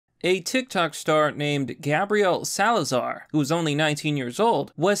A TikTok star named Gabriel Salazar, who was only 19 years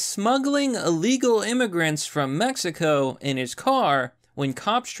old, was smuggling illegal immigrants from Mexico in his car when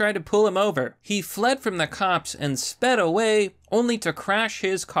cops tried to pull him over. He fled from the cops and sped away, only to crash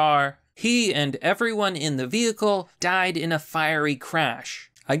his car. He and everyone in the vehicle died in a fiery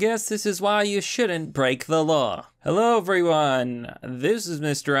crash. I guess this is why you shouldn't break the law. Hello everyone, this is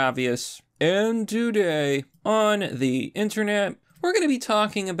Mr. Obvious, and today on the internet, we're going to be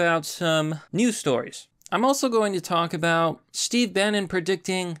talking about some news stories. I'm also going to talk about Steve Bannon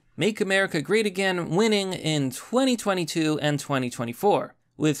predicting Make America Great Again winning in 2022 and 2024,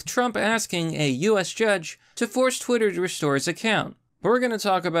 with Trump asking a US judge to force Twitter to restore his account. We're going to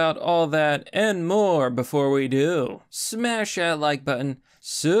talk about all that and more. Before we do, smash that like button,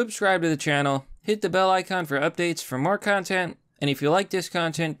 subscribe to the channel, hit the bell icon for updates for more content, and if you like this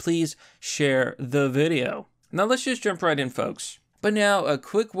content, please share the video. Now let's just jump right in, folks. But now, a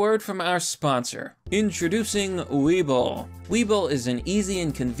quick word from our sponsor. Introducing Webull. Webull is an easy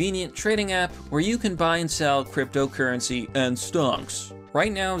and convenient trading app where you can buy and sell cryptocurrency and stocks.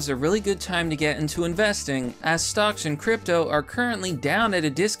 Right now is a really good time to get into investing, as stocks and crypto are currently down at a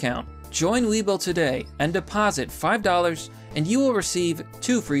discount. Join Webull today and deposit $5 and you will receive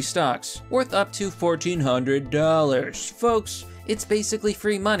 2 free stocks, worth up to $1,400. Folks, it's basically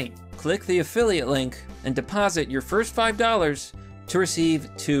free money. Click the affiliate link and deposit your first $5 to receive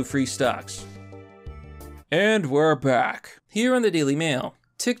 2 free stocks. And we're back. Here on the Daily Mail,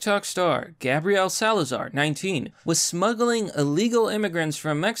 TikTok star Gabriel Salazar, 19, was smuggling illegal immigrants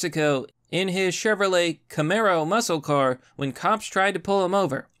from Mexico in his Chevrolet Camaro muscle car when cops tried to pull him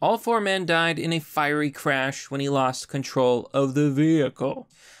over. All 4 men died in a fiery crash when he lost control of the vehicle.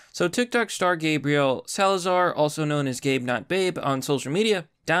 So TikTok star Gabriel Salazar, also known as Gabe Not Babe on social media,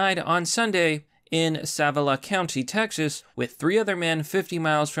 died on Sunday in Zavala County, Texas, with 3 other men 50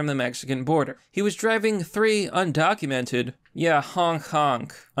 miles from the Mexican border. He was driving 3 undocumented,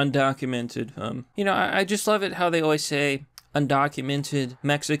 undocumented, you know, I just love it how they always say undocumented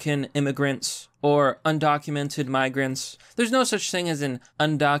Mexican immigrants or undocumented migrants. There's no such thing as an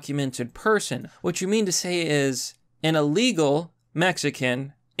undocumented person. What you mean to say is an illegal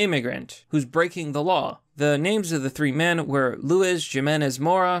Mexican immigrant who's breaking the law. The names of the 3 men were Luis Jimenez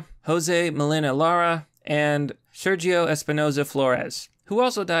Mora, Jose Molina Lara, and Sergio Espinoza Flores, who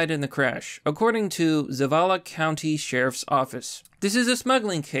also died in the crash, according to Zavala County Sheriff's Office. This is a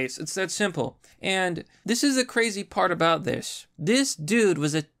smuggling case, it's that simple. And this is the crazy part about this. This dude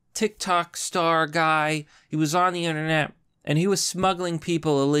was a TikTok star guy, he was on the internet, and he was smuggling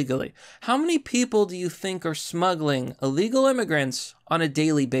people illegally. How many people do you think are smuggling illegal immigrants on a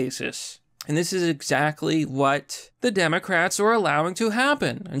daily basis? And this is exactly what the Democrats are allowing to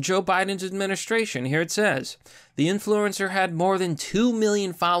happen. And Joe Biden's administration, here it says, the influencer had more than 2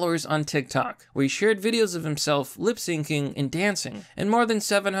 million followers on TikTok, where he shared videos of himself lip-syncing and dancing, and more than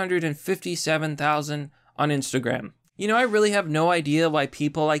 757,000 on Instagram. You know, I really have no idea why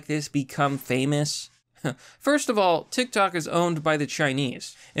people like this become famous. First of all, TikTok is owned by the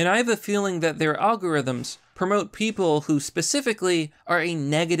Chinese, and I have a feeling that their algorithms promote people who specifically are a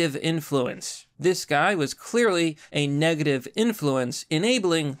negative influence. This guy was clearly a negative influence,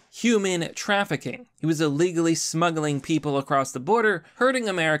 enabling human trafficking. He was illegally smuggling people across the border, hurting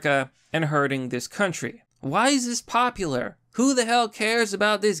America and hurting this country. Why is this popular? Who the hell cares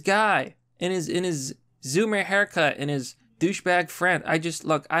about this guy in his Zoomer haircut and his douchebag friend? I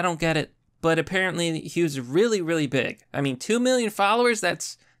don't get it. But apparently he was really, really big. I mean, 2 million followers,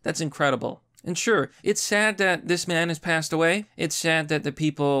 that's incredible. And sure, it's sad that this man has passed away. It's sad that the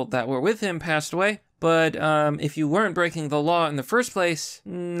people that were with him passed away. But if you weren't breaking the law in the first place,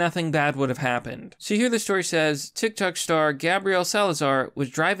 nothing bad would have happened. So here the story says, TikTok star Gabriel Salazar was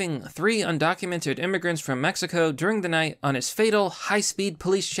driving 3 undocumented immigrants from Mexico during the night on his fatal high-speed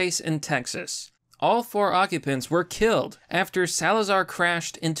police chase in Texas. All 4 occupants were killed after Salazar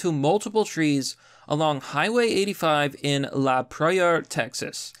crashed into multiple trees along Highway 85 in La Pryor,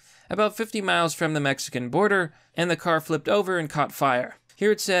 Texas, about 50 miles from the Mexican border, and the car flipped over and caught fire.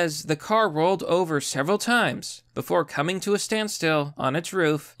 Here it says the car rolled over several times before coming to a standstill on its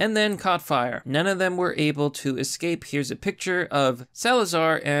roof and then caught fire. None of them were able to escape. Here's a picture of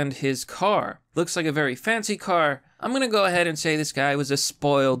Salazar and his car. Looks like a very fancy car. I'm gonna go ahead and say this guy was a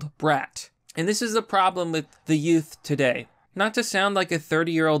spoiled brat. And this is the problem with the youth today. Not to sound like a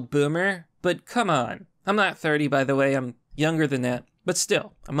 30-year-old boomer, but come on. I'm not 30, by the way, I'm younger than that. But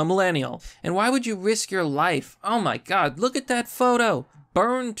still, I'm a millennial. And why would you risk your life? Oh my God, look at that photo.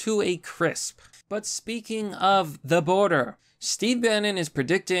 Burned to a crisp. But speaking of the border, Steve Bannon is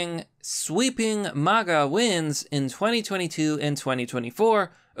predicting sweeping MAGA wins in 2022 and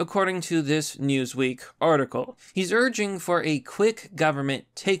 2024 according to this Newsweek article. He's urging for a quick government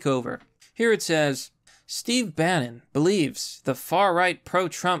takeover. Here it says, Steve Bannon believes the far-right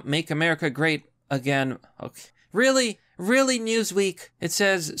pro-Trump Make America Great Again. Okay. Really, Newsweek? It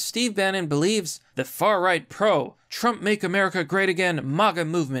says, Steve Bannon believes the far-right pro-Trump Make America Great Again MAGA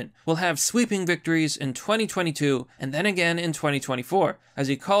movement will have sweeping victories in 2022 and then again in 2024, as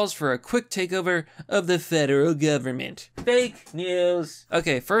he calls for a quick takeover of the federal government. Fake news.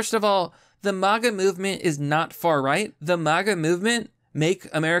 Okay, first of all, the MAGA movement is not far-right. The MAGA movement, Make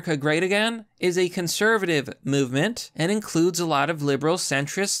America Great Again, is a conservative movement and includes a lot of liberal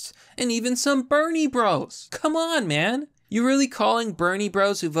centrists and even some Bernie bros. Come on, man. You really calling Bernie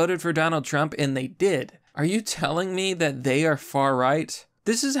bros who voted for Donald Trump, and they did? Are you telling me that they are far right?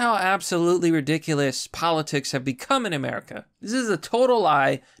 This is how absolutely ridiculous politics have become in America. This is a total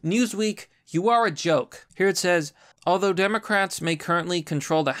lie. Newsweek, you are a joke. Here it says, although Democrats may currently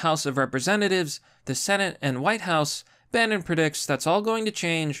control the House of Representatives, the Senate, and White House, Bannon predicts that's all going to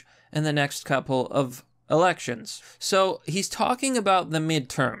change in the next couple of elections. So he's talking about the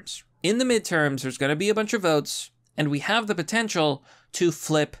midterms. In the midterms, there's going to be a bunch of votes, and we have the potential to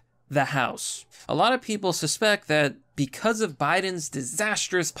flip the House. A lot of people suspect that because of Biden's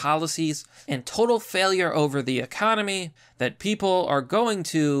disastrous policies and total failure over the economy, that people are going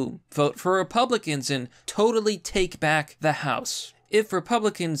to vote for Republicans and totally take back the House. If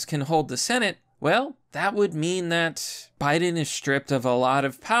Republicans can hold the Senate, well, that would mean that Biden is stripped of a lot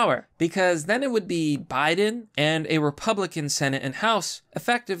of power, because then it would be Biden and a Republican Senate and House,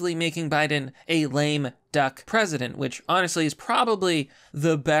 effectively making Biden a lame duck president, which honestly is probably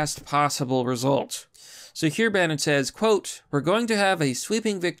the best possible result. So here Bannon says, quote, we're going to have a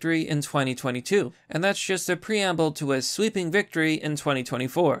sweeping victory in 2022, and that's just a preamble to a sweeping victory in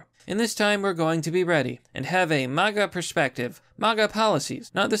 2024. In this time, we're going to be ready and have a MAGA perspective, MAGA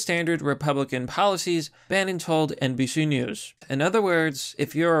policies, not the standard Republican policies, Bannon told NBC News. In other words,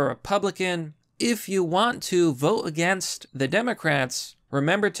 if you're a Republican, if you want to vote against the Democrats,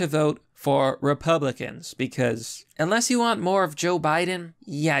 remember to vote for Republicans, because unless you want more of Joe Biden,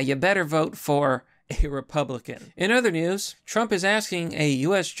 yeah, you better vote for a Republican. In other news, Trump is asking a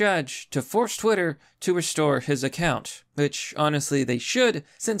U.S. judge to force Twitter to restore his account, which honestly they should,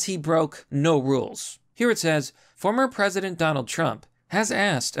 since he broke no rules. Here it says, former President Donald Trump has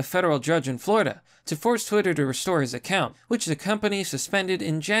asked a federal judge in Florida to force Twitter to restore his account, which the company suspended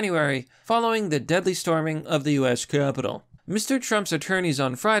in January following the deadly storming of the U.S. Capitol. Mr. Trump's attorneys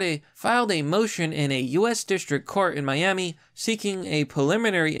on Friday filed a motion in a U.S. District Court in Miami seeking a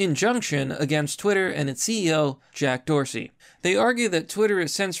preliminary injunction against Twitter and its CEO, Jack Dorsey. They argue that Twitter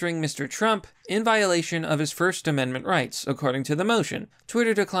is censoring Mr. Trump in violation of his First Amendment rights, according to the motion.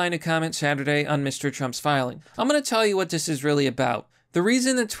 Twitter declined to comment Saturday on Mr. Trump's filing. I'm going to tell you what this is really about. The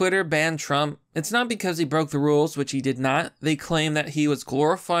reason that Twitter banned Trump, it's not because he broke the rules, which he did not. They claim that he was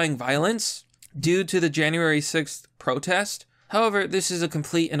glorifying violence due to the January 6th protest. However, this is a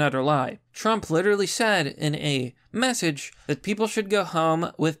complete and utter lie. Trump literally said in a message that people should go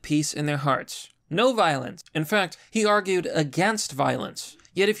home with peace in their hearts. No violence. In fact, he argued against violence.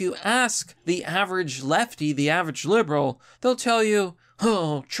 Yet if you ask the average lefty, the average liberal, they'll tell you,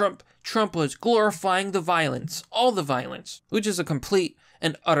 oh, Trump was glorifying the violence, all the violence, which is a complete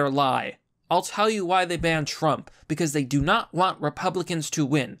and utter lie. I'll tell you why they banned Trump, because they do not want Republicans to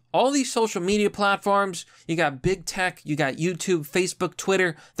win. All these social media platforms, you got big tech, you got YouTube, Facebook,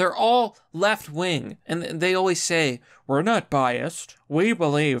 Twitter, they're all left-wing. And they always say, we're not biased. We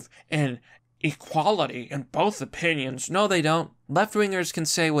believe in equality in both opinions. No, they don't. Left-wingers can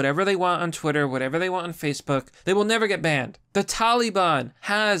say whatever they want on Twitter, whatever they want on Facebook. They will never get banned. The Taliban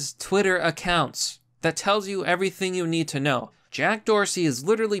has Twitter accounts that tells you everything you need to know. Jack Dorsey is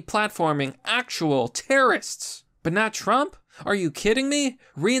literally platforming actual terrorists, but not Trump? Are you kidding me?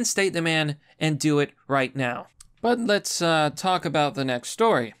 Reinstate the man and do it right now. But let's talk about the next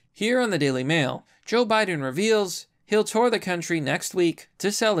story. Here on the Daily Mail, Joe Biden reveals he'll tour the country next week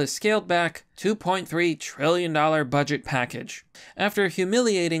to sell his scaled-back $2.3 trillion budget package, after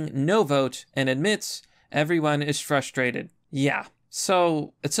humiliating no vote and admits everyone is frustrated. Yeah.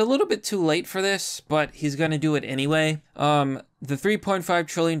 So, it's a little bit too late for this, but he's going to do it anyway. The $3.5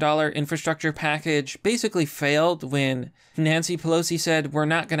 trillion infrastructure package basically failed when Nancy Pelosi said, we're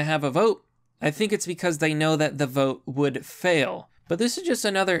not going to have a vote. I think it's because they know that the vote would fail. But this is just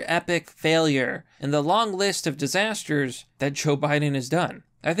another epic failure in the long list of disasters that Joe Biden has done.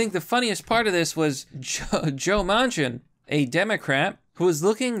 I think the funniest part of this was Joe Manchin, a Democrat, who was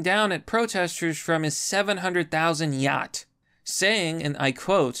looking down at protesters from his 700,000 yacht, saying, and I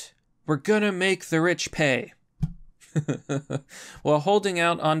quote, we're gonna make the rich pay. while holding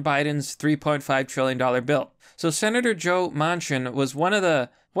out on Biden's $3.5 trillion bill. So Senator Joe Manchin was one of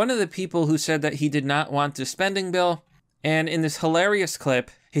the people who said that he did not want the spending bill. And in this hilarious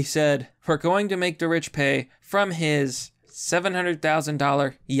clip, he said, "We're going to make the rich pay from his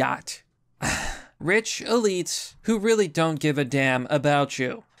 $700,000 yacht." Rich elites who really don't give a damn about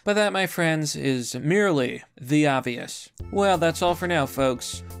you. But that, my friends, is merely the obvious. Well, that's all for now,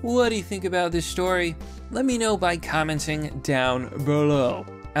 folks. What do you think about this story? Let me know by commenting down below.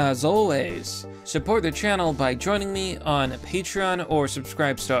 As always, support the channel by joining me on Patreon or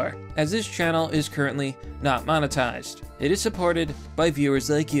Subscribestar, as this channel is currently not monetized. It is supported by viewers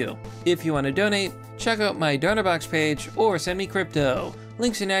like you. If you want to donate, check out my donor box page or send me crypto.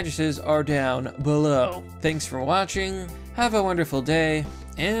 Links and addresses are down below. Thanks for watching, have a wonderful day,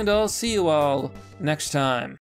 and I'll see you all next time.